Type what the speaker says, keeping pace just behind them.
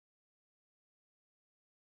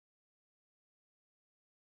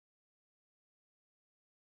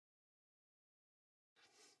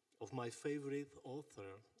of my favorite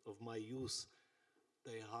author of my youth,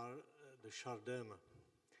 Teilhard de Chardin.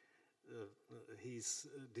 He's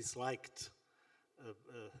disliked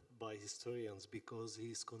by historians because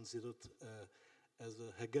he's considered as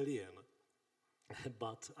a Hegelian.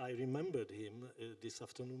 But I remembered him this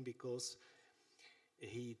afternoon because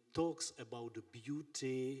he talks about the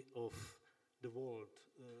beauty of the world.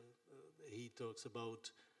 He talks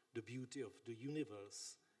about the beauty of the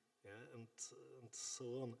universe, yeah, and so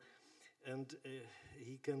on. And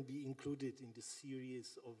he can be included in the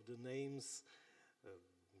series of the names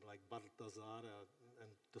like Balthazar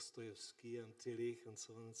and Dostoevsky and Tillich and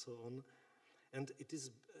so on and so on. And it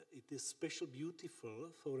is special beautiful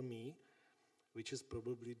for me, which is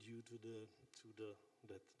probably due to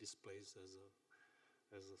that this place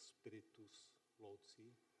as a spiritus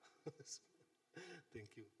loci.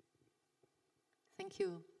 Thank you. Thank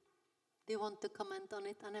you. Do you want to comment on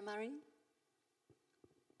it, Anne-Marie?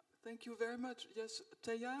 Thank you very much. Yes,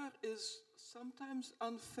 Teilhard is sometimes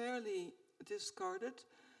unfairly discarded.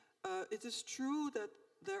 It is true that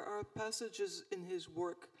there are passages in his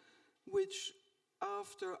work which,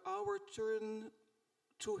 after our turn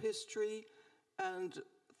to history and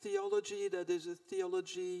theology, that is a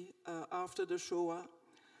theology after the Shoah,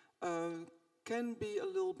 can be a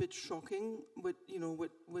little bit shocking with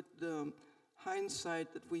the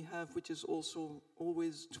hindsight that we have, which is also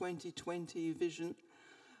always 2020 vision.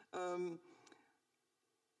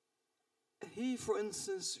 He, for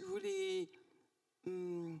instance, really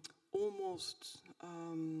almost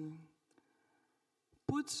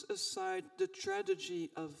puts aside the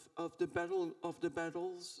tragedy of the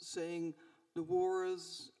battles, saying the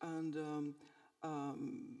wars and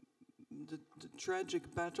the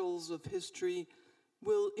tragic battles of history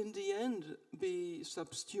will, in the end, be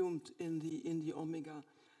subsumed in the Omega.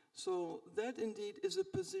 So that indeed is a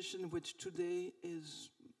position which today is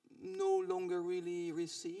no longer really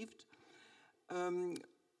received.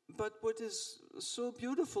 But what is so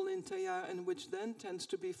beautiful in Teilhard, and which then tends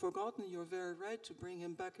to be forgotten, you're very right to bring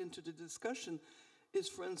him back into the discussion, is,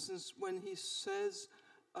 for instance, when he says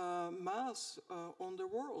Mass on the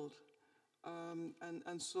world.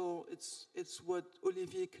 And so it's what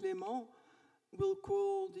Olivier Clément will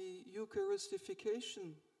call the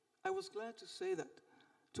Eucharistification. I was glad to say that,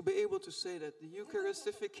 to be able to say that, the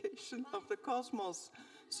Eucharistification of the cosmos.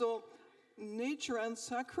 So nature and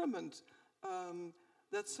sacrament,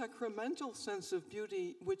 that sacramental sense of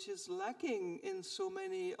beauty which is lacking in so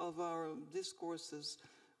many of our discourses,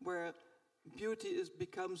 where beauty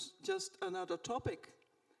becomes just another topic,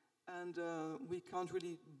 and we can't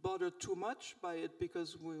really bother too much by it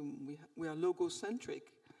because we are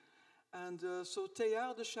logocentric. And so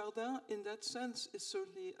Teilhard de Chardin, in that sense, is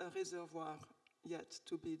certainly a reservoir yet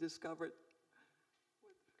to be discovered.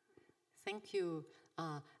 Thank you.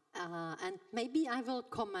 And maybe I will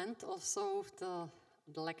comment also the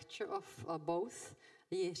lecture of both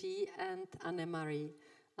Jiří and Anne-Marie.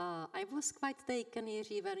 I was quite taken,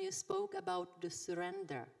 Jiří, when you spoke about the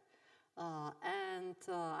surrender. And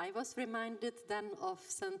I was reminded then of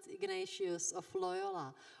St. Ignatius of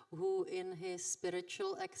Loyola, who in his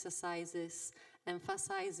spiritual exercises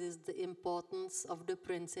emphasizes the importance of the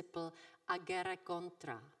principle agere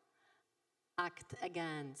contra, act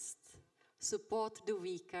against, support the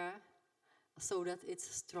weaker so that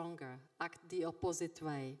it's stronger, act the opposite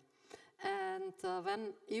way. And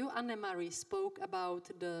when you, Anne-Marie, spoke about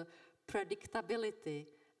the predictability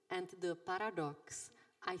and the paradox,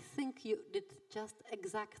 I think you did just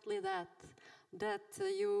exactly that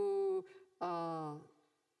you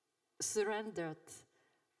surrendered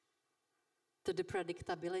to the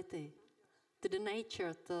predictability, to the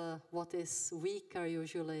nature, to what is weaker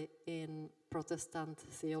usually in Protestant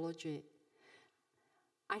theology.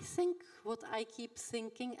 I think what I keep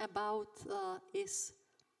thinking about is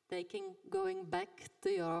going back to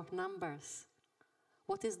your numbers.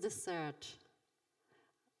 What is the third?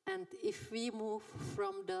 And if we move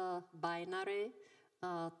from the binary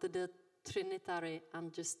to the trinitary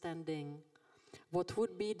understanding, what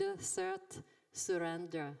would be the third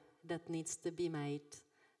surrender that needs to be made?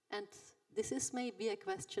 And this is maybe a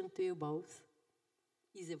question to you both.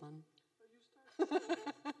 Easy one.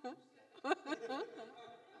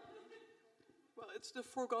 Well, it's the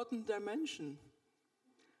forgotten dimension,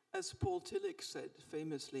 as Paul Tillich said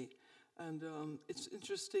famously. And it's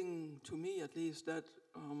interesting to me, at least, that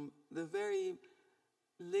the very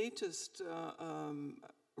latest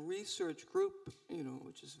research group,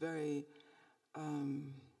 which is very,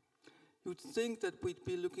 you'd think that we'd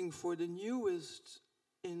be looking for the newest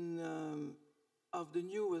of the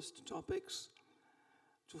newest topics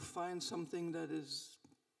to find something that is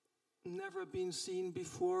never been seen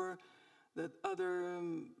before, that other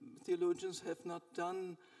theologians have not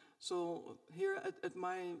done. So here at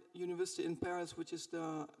my university in Paris, which is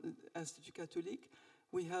the Institut Catholique,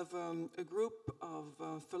 we have a group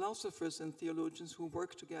of philosophers and theologians who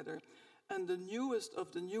work together. And the newest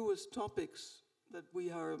of the newest topics that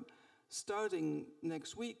we are starting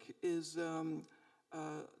next week is the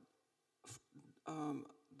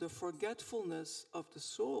forgetfulness of the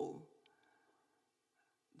soul.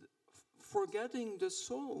 Forgetting the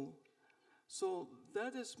soul. So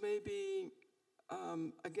that is maybe,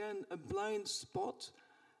 again, a blind spot.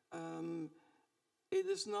 It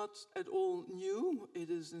is not at all new. It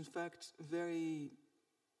is, in fact, very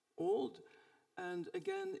old. And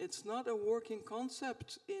again, it's not a working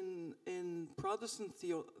concept in Protestant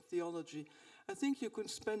theology. I think you could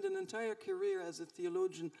spend an entire career as a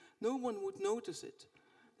theologian. No one would notice it,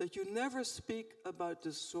 that you never speak about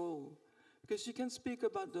the soul. Because you can speak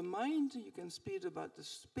about the mind, you can speak about the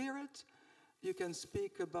spirit, you can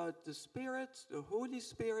speak about the Spirit, the Holy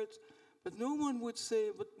Spirit, but no one would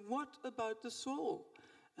say, but what about the soul?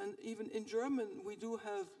 And even in German, we do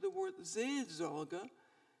have the word Seelsorge,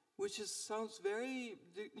 which sounds very,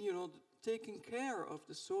 taking care of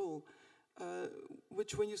the soul,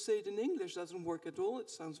 which when you say it in English doesn't work at all.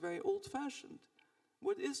 It sounds very old-fashioned.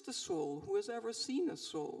 What is the soul? Who has ever seen a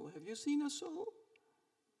soul? Have you seen a soul?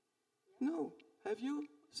 No. Have you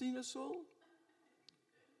seen a soul?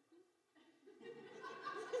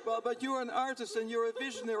 Well, but you're an artist and you're a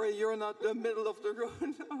visionary. You're not the middle of the road.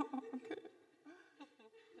 No, okay.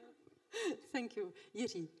 Thank you.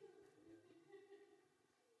 Jiří.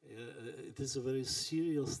 It is a very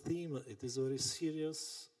serious theme. It is a very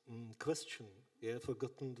serious question. Yeah,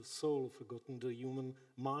 forgotten the soul, forgotten the human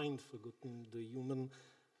mind, forgotten the human,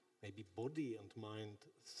 maybe body and mind.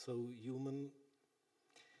 So human.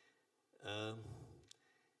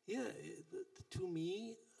 To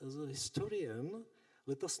me, as a historian,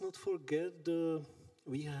 let us not forget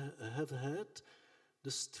we have had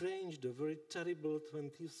the strange, the very terrible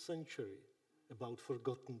 20th century about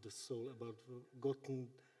forgotten the soul, about forgotten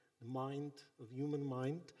the mind, of human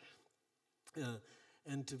mind.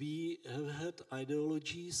 And we have had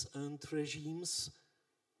ideologies and regimes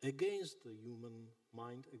against the human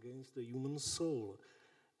mind, against the human soul.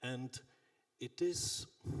 And it is,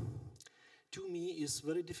 to me, is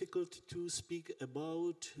very difficult to speak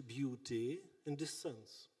about beauty in this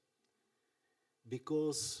sense.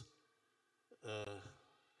 Because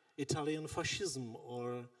Italian fascism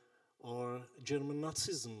or German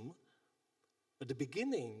Nazism at the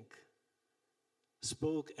beginning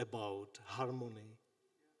spoke about harmony,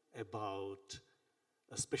 about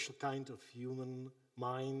a special kind of human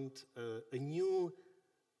mind, a new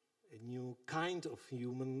kind of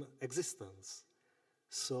human existence.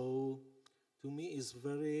 So, to me, it's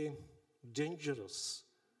very dangerous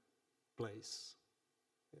place.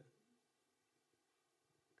 Yeah.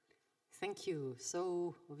 Thank you.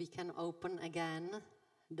 So we can open again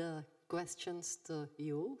the questions to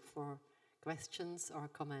you for questions or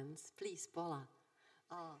comments. Please, Paula.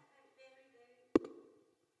 I have a very,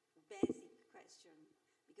 very basic question,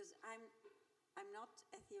 because I'm not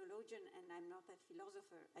a theologian and I'm not a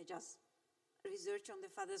philosopher. I just research on the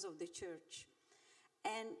fathers of the church.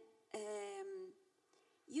 And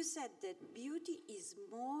you said that beauty is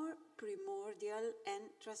more primordial and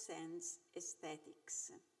transcends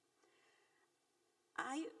aesthetics.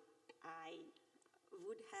 I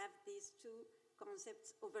would have these two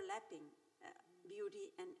concepts overlapping, beauty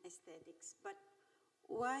and aesthetics, but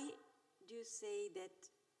why do you say that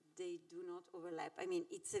they do not overlap? I mean,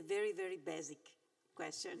 it's a very, very basic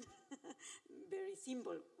question, very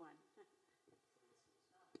simple one.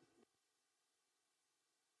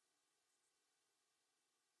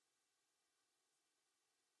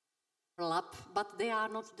 But they are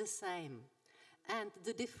not the same. And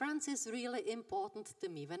the difference is really important to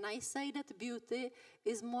me. When I say that beauty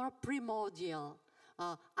is more primordial,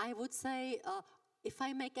 I would say, if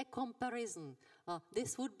I make a comparison,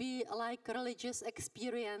 this would be like religious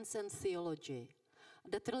experience and theology.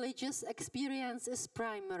 That religious experience is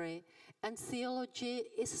primary and theology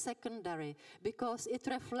is secondary, because it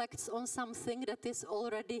reflects on something that is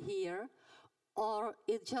already here, or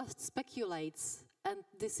it just speculates. And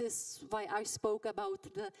this is why I spoke about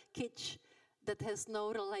the kitsch that has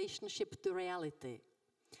no relationship to reality.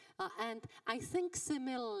 And I think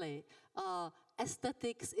similarly,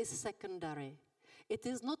 aesthetics is secondary. It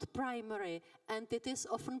is not primary, and it is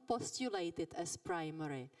often postulated as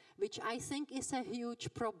primary, which I think is a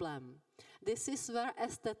huge problem. This is where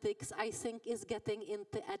aesthetics, I think, is getting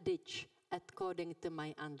into a ditch, according to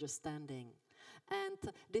my understanding.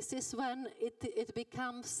 And this is when it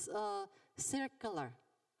becomes circular,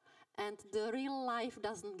 and the real life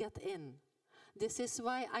doesn't get in. This is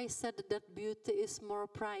why I said that beauty is more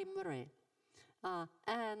primary.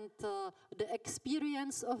 The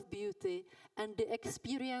experience of beauty and the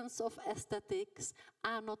experience of aesthetics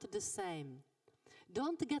are not the same.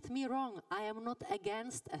 Don't get me wrong, I am not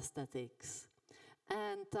against aesthetics.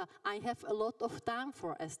 And I have a lot of time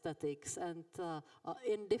for aesthetics and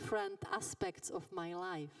in different aspects of my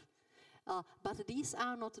life. But these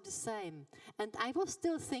are not the same. And I was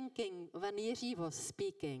still thinking when Jiří was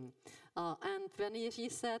speaking, and when Jiří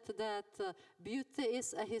said that beauty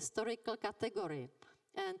is a historical category.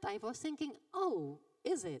 And I was thinking, oh,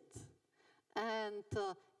 is it? And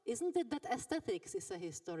isn't it that aesthetics is a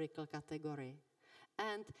historical category?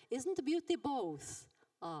 And isn't beauty both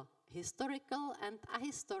historical and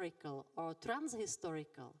ahistorical or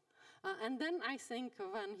transhistorical? And then I think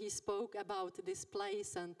when he spoke about this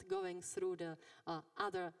place and going through the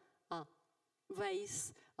other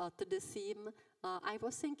ways to the theme, I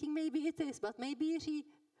was thinking maybe it is, but maybe Jiří,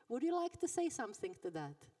 would you like to say something to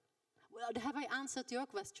that? Well, have I answered your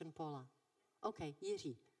question, Paula? Okay,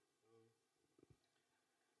 Jiří.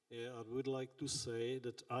 Yeah, I would like to say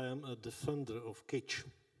that I am a defender of kitsch.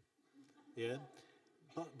 Yeah,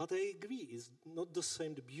 but I agree. It's not the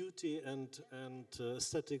same. The beauty and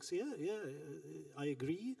aesthetics. Yeah, I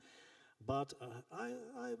agree. But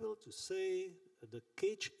I will to say the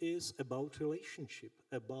kitsch is about relationship,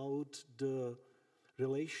 about the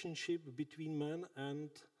relationship between man and,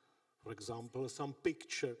 for example, some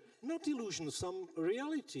picture, not illusion, some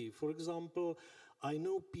reality. For example, I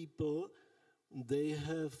know people. They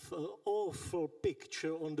have an awful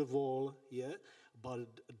picture on the wall, yeah,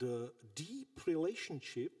 but the deep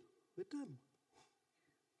relationship with them.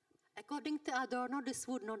 According to Adorno, this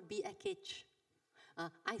would not be a kitsch.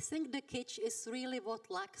 I think the kitsch is really what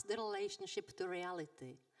lacks the relationship to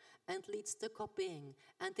reality and leads to copying.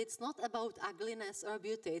 And it's not about ugliness or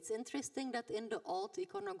beauty. It's interesting that in the old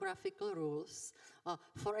iconographical rules,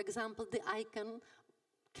 for example, the icon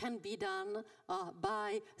can be done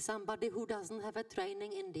by somebody who doesn't have a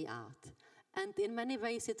training in the art. And in many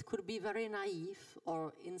ways it could be very naive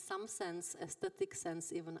or in some sense, aesthetic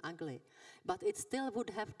sense, even ugly. But it still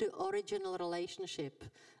would have the original relationship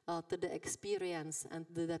to the experience and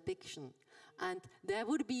the depiction. And there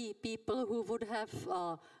would be people who would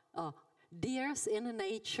have deers in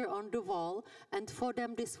nature on the wall, and for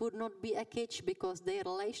them this would not be a kitsch because their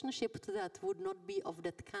relationship to that would not be of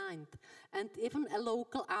that kind. And even a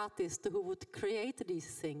local artist who would create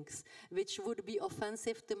these things, which would be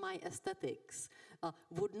offensive to my aesthetics,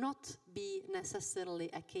 would not be necessarily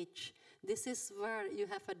a kitsch. This is where you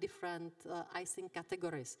have a different, I think,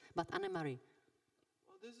 categories. But Annemarie.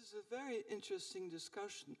 Well, this is a very interesting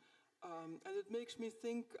discussion. And it makes me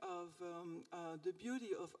think of the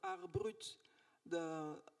beauty of art brut,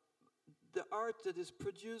 the art that is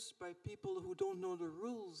produced by people who don't know the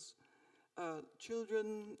rules,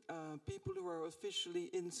 children, people who are officially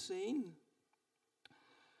insane.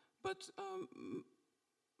 But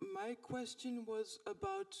my question was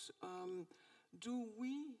about, do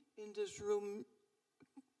we in this room,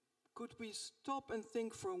 could we stop and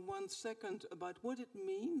think for 1 second about what it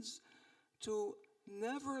means to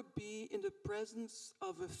never be in the presence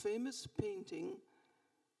of a famous painting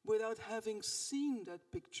without having seen that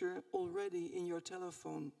picture already in your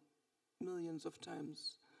telephone millions of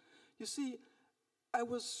times? You see, I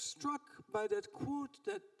was struck by that quote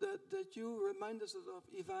that you remind us of,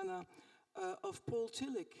 Ivana, of Paul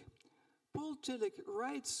Tillich. Paul Tillich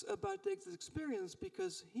writes about this experience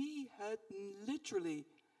because he had literally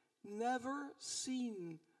never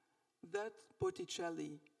seen that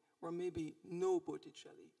Botticelli, or maybe no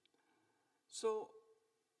Botticelli. So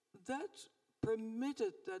that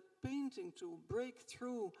permitted that painting to break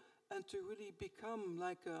through and to really become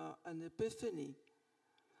like an epiphany.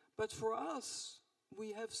 But for us,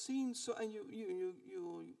 we have seen, so, and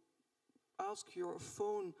you ask your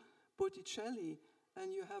phone Botticelli,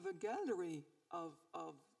 and you have a gallery of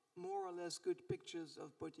more or less good pictures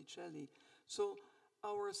of Botticelli. So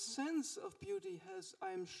our sense of beauty has,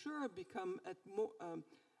 I'm sure, become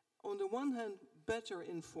on the one hand, better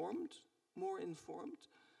informed, more informed,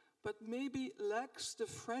 but maybe lacks the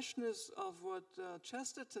freshness of what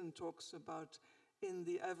Chesterton talks about in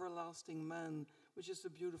The Everlasting Man, which is a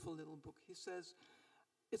beautiful little book. He says,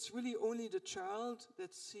 it's really only the child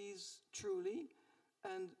that sees truly,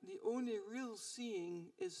 and the only real seeing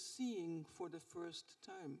is seeing for the first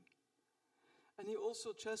time. And he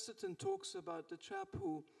also, Chesterton talks about the chap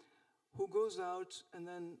who goes out and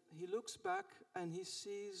then he looks back and he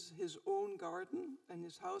sees his own garden and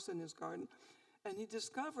his house and his garden. And he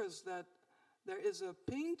discovers that there is a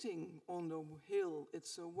painting on the hill.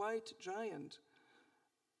 It's a white giant.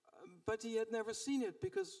 But he had never seen it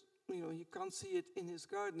because, he can't see it in his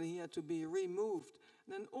garden. He had to be removed.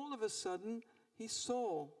 And then all of a sudden, he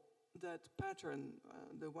saw that pattern,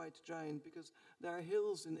 the white giant, because there are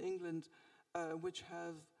hills in England which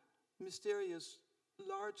have mysterious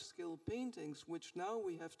large-scale paintings, which now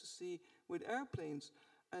we have to see with airplanes.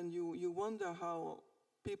 And you wonder how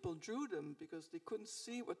people drew them because they couldn't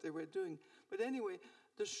see what they were doing. But anyway,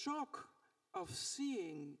 the shock of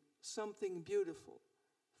seeing something beautiful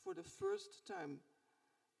for the first time,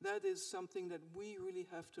 that is something that we really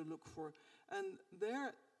have to look for. And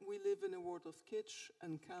there we live in a world of kitsch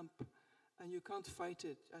and camp, and you can't fight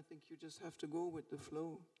it. I think you just have to go with the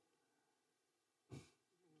flow.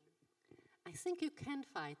 I think you can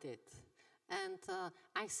fight it. And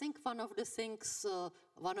I think one of the things,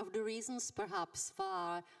 one of the reasons perhaps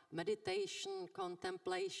for meditation,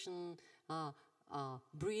 contemplation,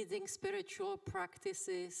 breathing spiritual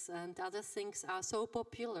practices and other things are so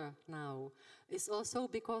popular now is also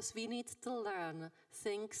because we need to learn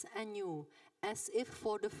things anew, as if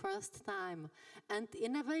for the first time. And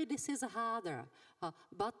in a way this is harder,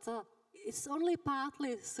 but it's only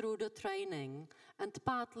partly through the training, and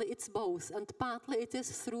partly it's both, and partly it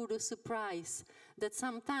is through the surprise that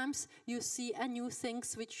sometimes you see new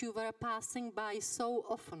things which you were passing by so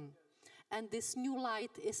often. And this new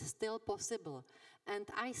light is still possible. And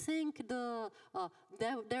I think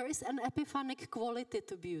there is an epiphanic quality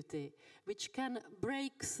to beauty, which can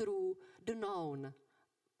break through the known,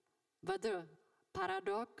 whether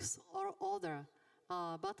paradox or other.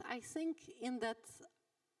 But I think in that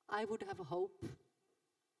I would have hope.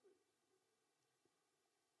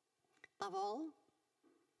 Pavel?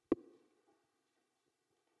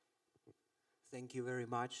 Thank you very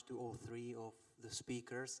much to all three of the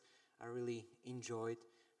speakers. I really enjoyed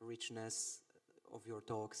the richness of your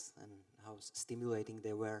talks and how stimulating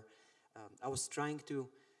they were. I was trying to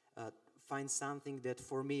find something that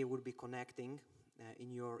for me would be connecting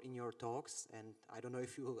in your talks, and I don't know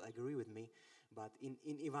if you will agree with me, but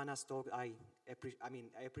in Ivana's talk, I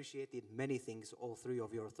appreciated many things, all three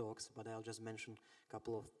of your talks, but I'll just mention a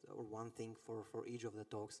couple of, or one thing for each of the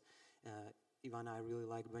talks. Ivana, I really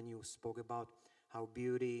liked when you spoke about how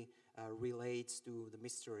beauty relates to the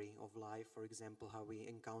mystery of life, for example, how we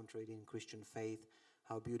encounter it in Christian faith,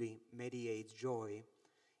 how beauty mediates joy.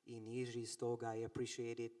 In Jiří's talk, I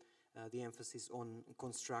appreciated the emphasis on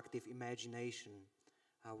constructive imagination,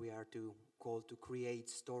 how we are called to create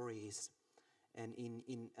stories. And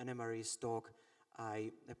in Anne-Marie's talk,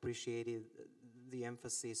 I appreciated the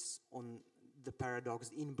emphasis on the paradox,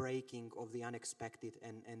 in breaking of the unexpected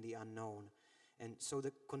and the unknown. And so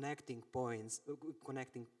the connecting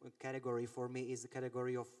category for me is the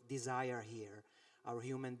category of desire here, our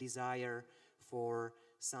human desire for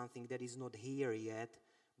something that is not here yet,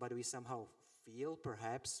 but we somehow feel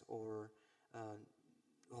perhaps or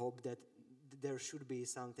hope that there should be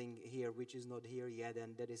something here which is not here yet,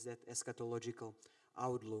 and that is that eschatological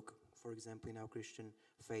outlook, for example, in our Christian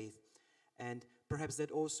faith. And perhaps that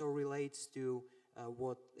also relates to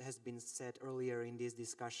what has been said earlier in this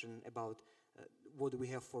discussion about what we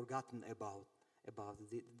have forgotten about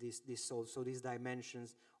this soul. So these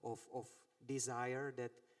dimensions of desire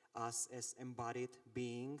that us as embodied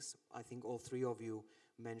beings, I think all three of you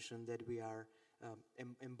mentioned that we are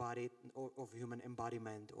embodied, of human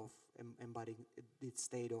embodiment, of embodied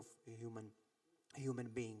state of a human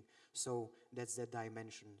being. So that's that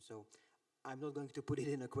dimension. So I'm not going to put it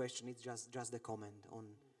in a question, it's just a comment on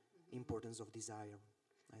importance of desire,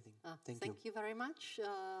 I think. Thank you very much.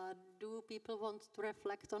 Do people want to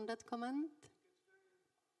reflect on that comment?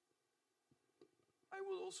 I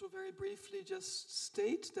will also very briefly just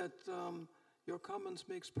state that your comments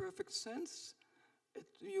makes perfect sense.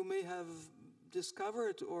 You may have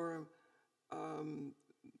discovered or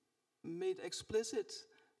made explicit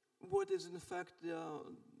what is in fact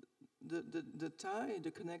the tie,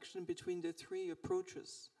 the connection between the three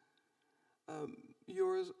approaches.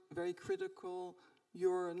 Yours very critical,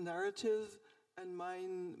 your narrative, and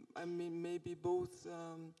mine, I mean, maybe both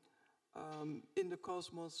in the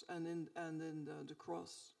cosmos and in the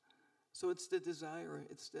cross. So it's the desire,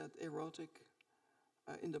 it's that erotic,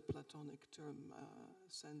 in the Platonic term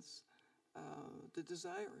sense, the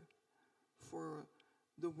desire for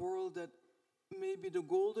the world that may be the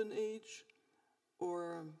golden age,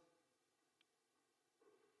 or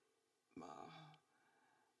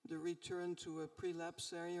the return to a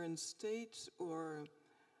prelapsarian state, or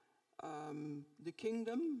the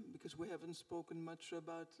kingdom, because we haven't spoken much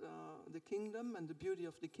about the kingdom and the beauty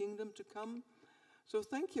of the kingdom to come. So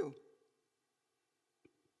thank you.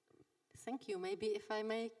 Thank you. Maybe if I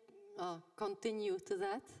may continue to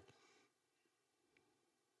that.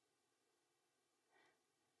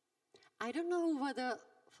 I don't know whether,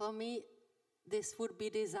 for me, this would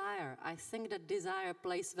be desire. I think that desire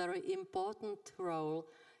plays a very important role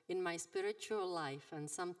in my spiritual life, and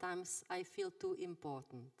sometimes I feel too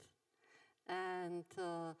important. And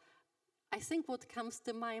I think what comes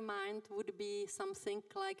to my mind would be something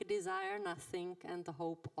like desire nothing and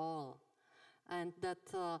hope all. And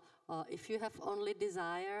that if you have only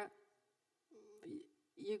desire,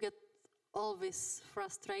 you get always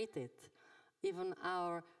frustrated. Even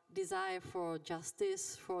our desire for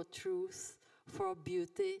justice, for truth, for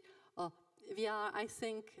beauty, we are, I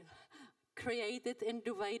think, created in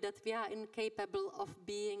the way that we are incapable of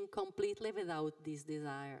being completely without these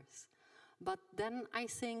desires. But then I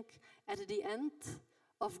think at the end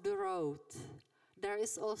of the road, there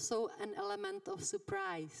is also an element of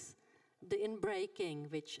surprise, the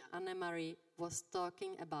inbreaking, which Anne-Marie was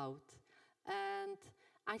talking about. And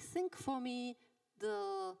I think for me,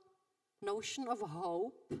 the notion of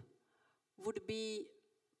hope would be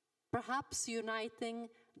perhaps uniting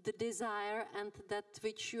the desire and that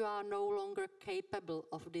which you are no longer capable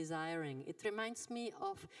of desiring. It reminds me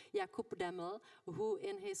of Jakub Deml, who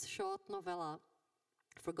in his short novella,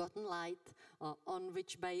 Forgotten Light, on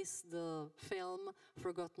which base the film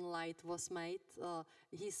Forgotten Light was made,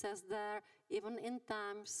 he says there, even in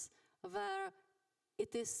times where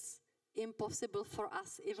it is impossible for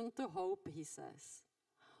us even to hope, he says,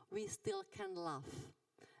 we still can love.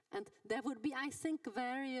 And there would be, I think,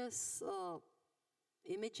 various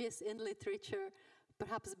images in literature,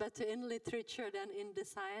 perhaps better in literature than in the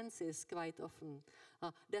sciences quite often,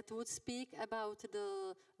 that would speak about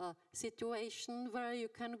the situation where you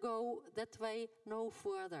can go that way no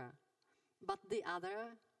further, but the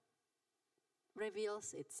other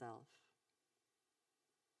reveals itself.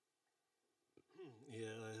 Yeah,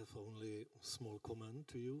 I have only a small comment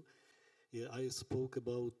to you. Yeah, I spoke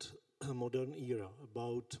about a modern era,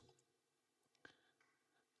 about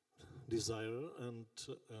desire and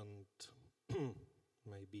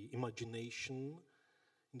maybe imagination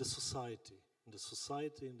in the society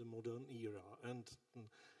in the modern era, and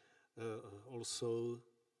also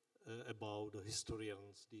about the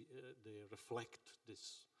historians. They reflect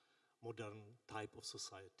this modern type of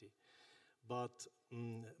society. But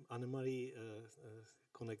Anne-Marie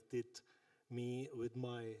connected me with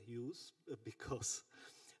my youth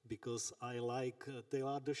because I like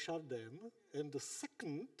Teilhard de Chardin, and the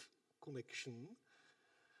second connection,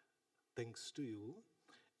 thanks to you,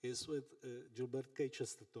 is with Gilbert K.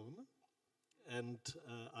 Chesterton, and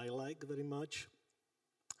I like very much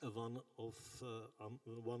one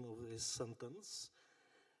of his sentences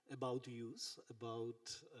about youth,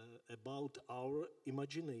 about our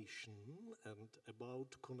imagination and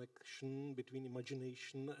about connection between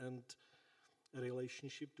imagination and a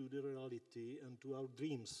relationship to the reality and to our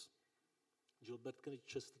dreams. Gilbert K.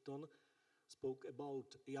 Chesterton spoke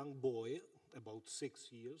about a young boy, about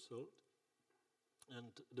 6 years old,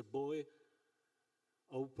 and the boy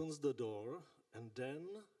opens the door, and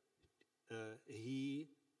then he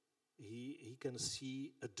can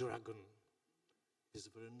see a dragon. It's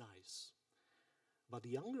very nice. But the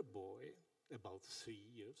younger boy, about 3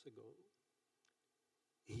 years ago,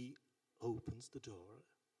 he opens the door,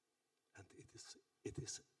 and it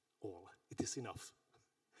is all. It is enough.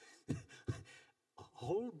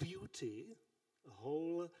 Whole beauty,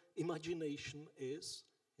 whole imagination is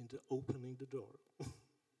in the opening the door.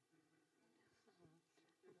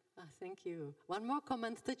 Thank you. One more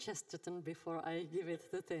comment to Chesterton before I give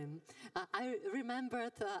it to Tim. I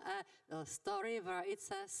remembered a story where it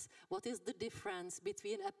says, what is the difference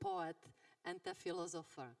between a poet and a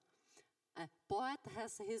philosopher? A poet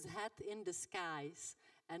has his head in the skies,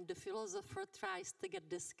 and the philosopher tries to get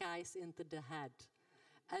the skies into the head.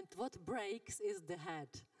 And what breaks is the head.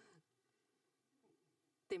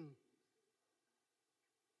 Tim.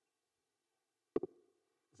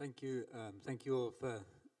 Thank you. Thank you all for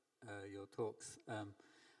your talks.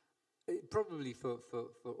 Probably for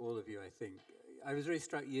all of you, I think. I was very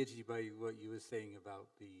struck, Jiří, by what you were saying about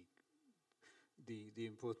the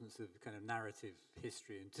importance of kind of narrative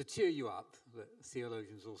history, and to cheer you up, that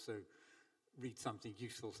theologians also read something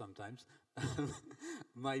useful sometimes.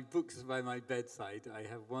 My books by my bedside, I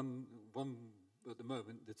have one at the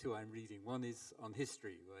moment, the two I'm reading. One is on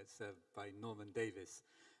history, where it's by Norman Davis,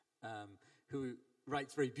 who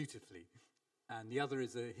writes very beautifully. And the other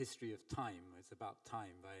is a history of time. It's about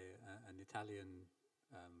time by an Italian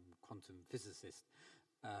quantum physicist,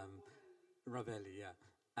 Ravelli, yeah.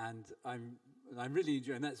 And I'm really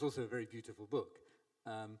enjoying, and that's also a very beautiful book.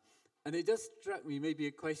 And it just struck me, maybe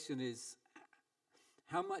a question is,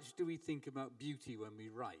 how much do we think about beauty when we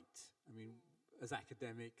write? I mean, as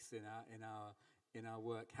academics in our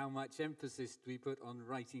work, how much emphasis do we put on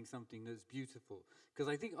writing something that's beautiful?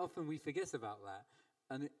 Because I think often we forget about that.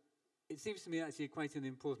 And it seems to me actually quite an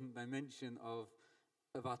important dimension of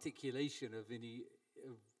articulation of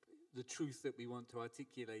the truth that we want to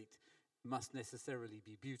articulate must necessarily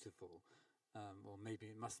be beautiful. Or maybe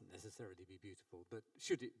it mustn't necessarily be beautiful, but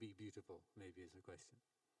should it be beautiful, maybe is the question.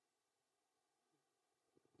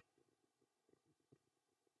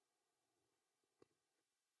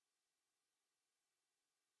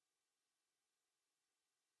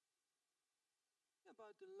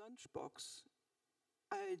 About the lunchbox,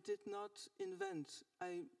 I did not invent.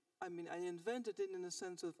 I mean, I invented it in the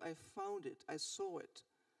sense of I found it, I saw it.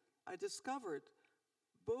 I discovered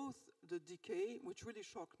both the decay, which really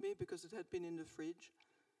shocked me because it had been in the fridge,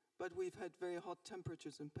 but we've had very hot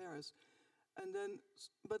temperatures in Paris.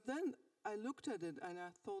 But then I looked at it and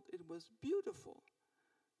I thought it was beautiful.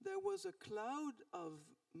 There was a cloud of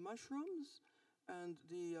mushrooms, and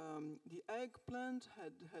the eggplant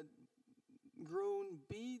had grown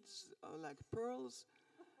beads like pearls.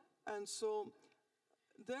 And so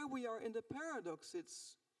there we are in the paradox.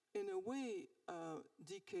 It's in a way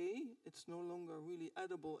decay. It's no longer really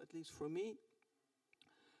edible, at least for me.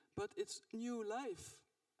 But it's new life.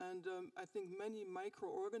 And I think many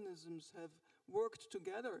microorganisms have worked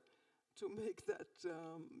together to make that,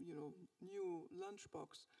 new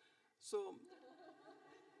lunchbox. So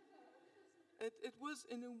it was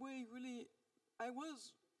in a way really,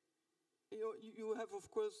 you have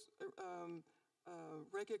of course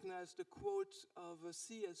recognized the quote of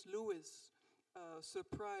C.S. Lewis,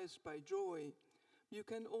 surprised by joy. You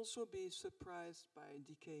can also be surprised by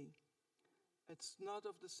decay. It's not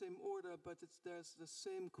of the same order, but there's the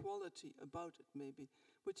same quality about it maybe,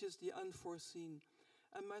 which is the unforeseen.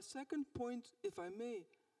 And my second point, if I may,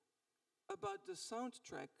 about the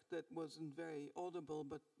soundtrack that wasn't very audible,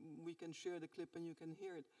 but we can share the clip and you can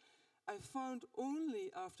hear it. I found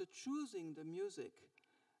only after choosing the music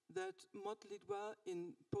that modlitwa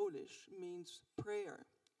in Polish means prayer.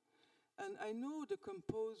 And I know the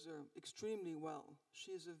composer extremely well.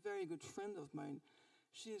 She is a very good friend of mine.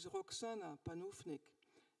 She is Roxana Panufnik.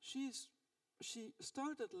 She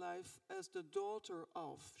started life as the daughter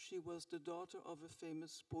of, she was the daughter of a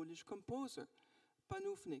famous Polish composer,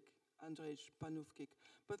 Panufnik, Andrzej Panufnik.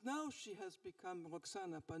 But now she has become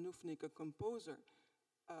Roxana Panufnik, a composer.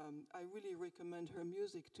 I really recommend her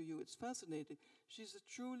music to you. It's fascinating. She's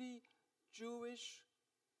a truly Jewish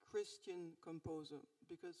Christian composer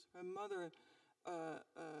because her mother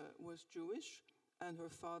was Jewish and her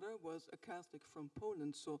father was a Catholic from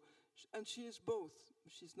Poland. And she is both.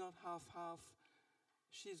 She's not half-half.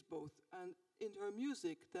 She's both. And in her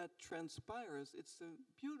music, that transpires. It's a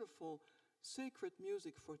beautiful, sacred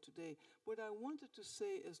music for today. What I wanted to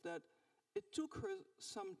say is that it took her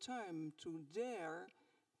some time to dare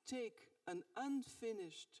take an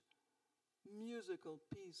unfinished musical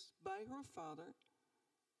piece by her father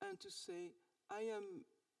and to say, I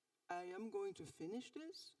am going to finish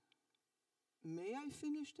this. May I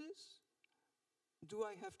finish this? Do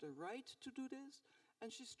I have the right to do this?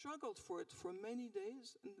 And she struggled for it for many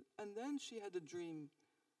days, and then she had a dream.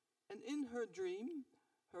 And in her dream,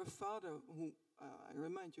 her father, who, I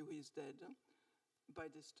remind you, he's dead by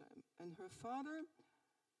this time, and her father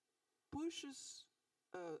pushes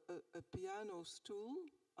a piano stool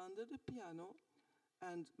under the piano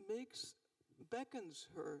and beckons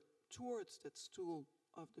her towards that stool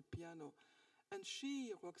of the piano. And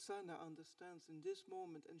she, Roxana, understands in this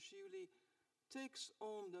moment, and she really takes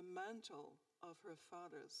on the mantle of her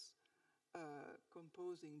father's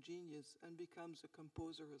composing genius and becomes a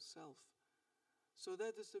composer herself. So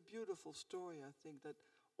that is a beautiful story, I think, that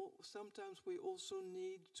sometimes we also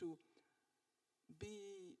need to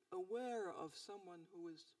be aware of someone who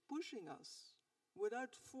is pushing us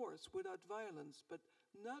without force, without violence, but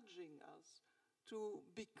nudging us to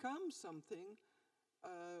become something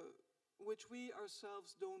which we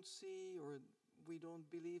ourselves don't see or we don't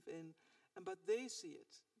believe in, but they see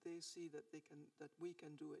it. They see that we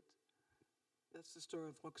can do it. That's the story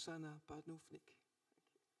of Roxana Panufnik.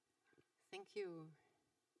 Thank you.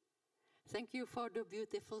 Thank you for the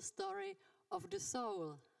beautiful story of the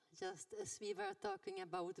soul, just as we were talking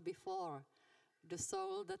about before. The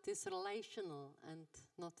soul that is relational and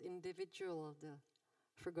not individual, the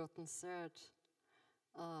forgotten third.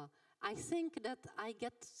 I think that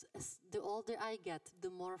the older I get, the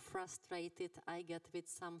more frustrated I get with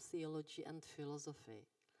some theology and philosophy.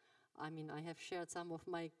 I mean, I have shared some of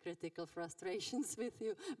my critical frustrations with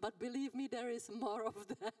you, but believe me, there is more of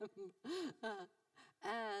them.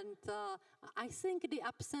 And I think the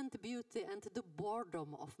absent beauty and the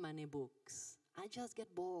boredom of many books. I just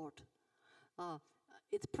get bored.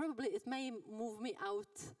 It may move me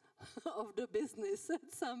out of the business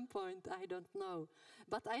at some point, I don't know.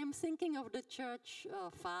 But I am thinking of the church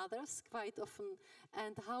fathers quite often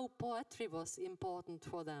and how poetry was important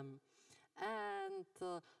for them. And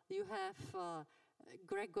you have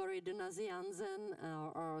Gregory the Nazianzen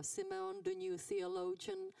or Simeon the New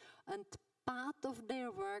Theologian, and part of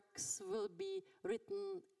their works will be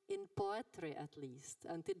written in poetry at least,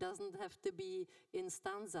 and it doesn't have to be in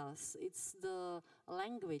stanzas. It's the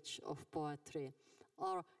language of poetry.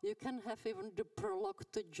 Or you can have even the prologue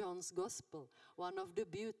to John's Gospel, one of the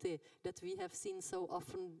beauty that we have seen so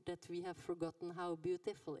often that we have forgotten how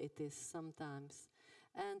beautiful it is sometimes.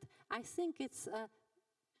 And I think it's,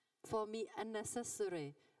 for me, a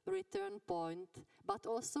necessary return point, but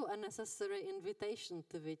also a necessary invitation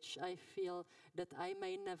to which I feel that I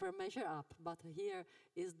may never measure up, but here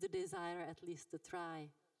is the desire at least to try.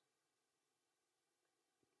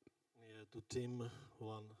 Yeah, to Tim,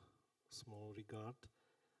 one small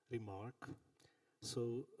remark.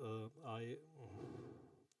 So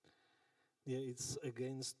it's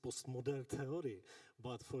against postmodern theory,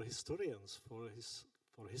 but for historians, for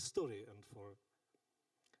history and for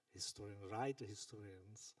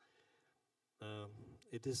historians,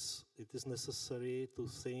 it is necessary to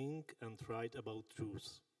think and write about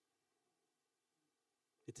truth.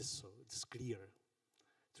 It is so. It is clear.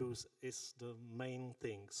 Truth is the main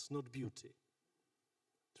things, not beauty.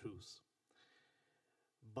 Truth.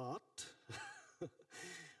 But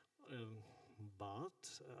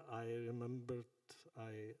I remembered.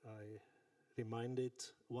 I reminded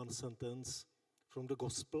one sentence from the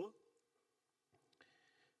Gospel.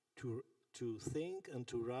 To think and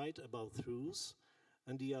to write about truth,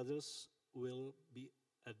 and the others will be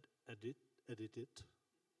edited,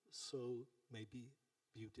 so maybe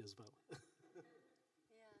beauty as well. Yeah.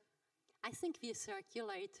 I think we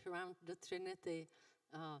circulate around the Trinity,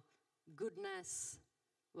 goodness,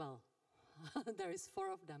 well, there is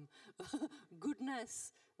 4 of them,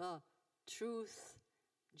 goodness, truth,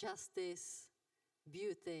 justice,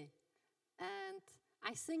 beauty, and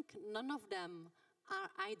I think none of them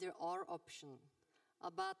are either or option.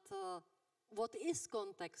 But what is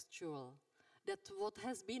contextual, that what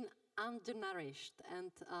has been undernourished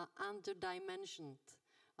and underdimensioned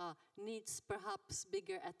needs perhaps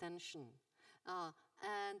bigger attention.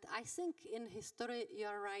 And I think in history you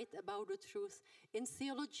are right about the truth. In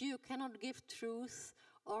theology you cannot give truth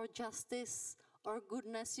or justice or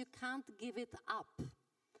goodness, you can't give it up.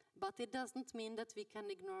 But it doesn't mean that we can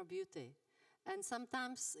ignore beauty. And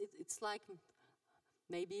sometimes it's like,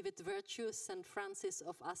 maybe with virtues, St. Francis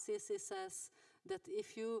of Assisi says that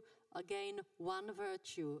if you gain one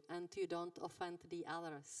virtue and you don't offend the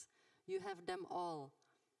others, you have them all.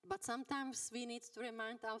 But sometimes we need to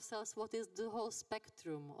remind ourselves what is the whole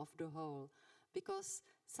spectrum of the whole, because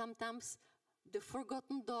sometimes the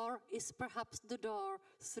forgotten door is perhaps the door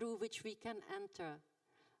through which we can enter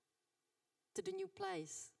to the new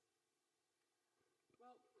place.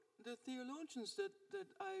 The theologians that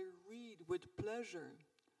I read with pleasure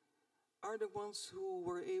are the ones who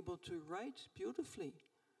were able to write beautifully,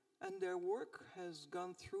 and their work has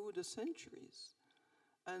gone through the centuries.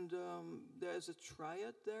 And there's a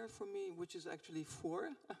triad there for me, which is actually 4.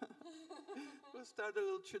 We'll start a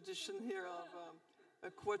little tradition here of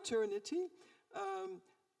a quaternity.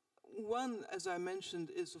 One, as I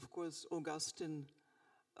mentioned, is of course Augustine.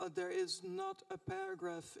 There is not a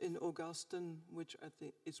paragraph in Augustine which I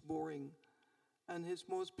think is boring. And his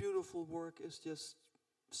most beautiful work is just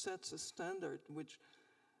sets a standard which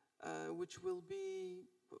will be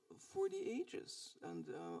for the ages. And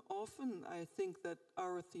often I think that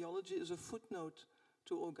our theology is a footnote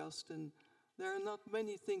to Augustine. There are not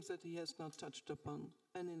many things that he has not touched upon,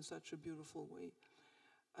 and in such a beautiful way.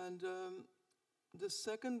 And the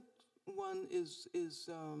second one is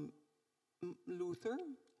Luther.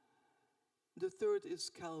 The third is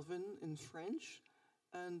Calvin in French,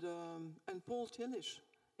 and Paul Tillich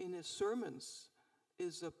in his sermons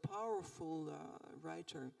is a powerful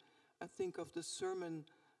writer. I think of the sermon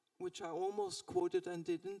which I almost quoted and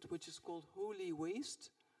didn't, which is called Holy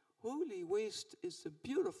Waste. Holy Waste is a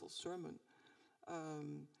beautiful sermon.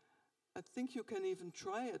 I think you can even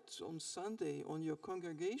try it on Sunday on your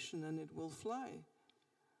congregation and it will fly.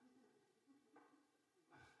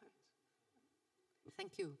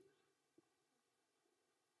 Thank you.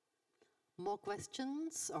 More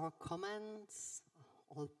questions or comments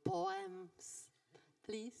or poems,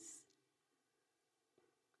 please?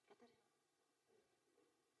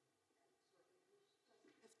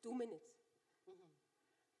 2 minutes.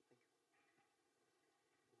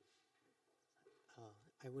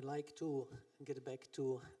 I would like to get back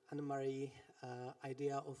to Anne-Marie's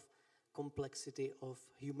idea of complexity of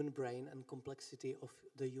human brain and complexity of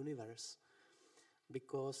the universe,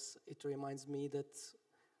 because it reminds me that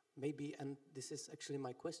maybe, and this is actually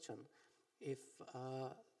my question, if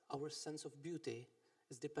our sense of beauty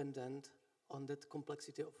is dependent on that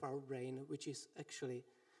complexity of our brain, which is actually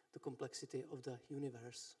the complexity of the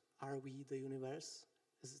universe. Are we the universe?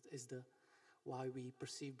 Is the why we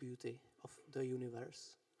perceive beauty of the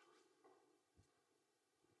universe?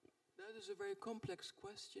 That is a very complex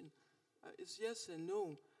question. It's yes and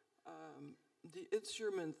no. The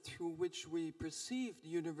instrument through which we perceive the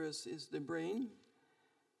universe is the brain,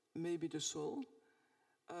 maybe the soul,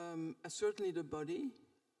 certainly the body.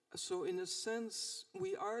 So in a sense,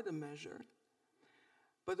 we are the measure.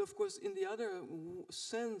 But of course, in the other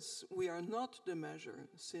sense, we are not the measure,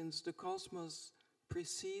 since the cosmos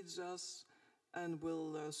precedes us and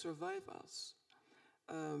will survive us.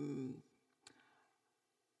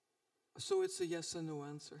 So it's a yes and no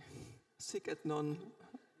answer. Sic et non.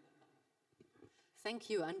 Thank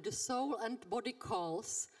you. And the soul and body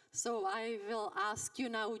calls. So I will ask you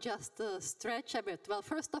now just to stretch a bit. Well,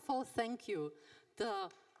 first of all, thank you to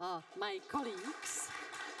my colleagues.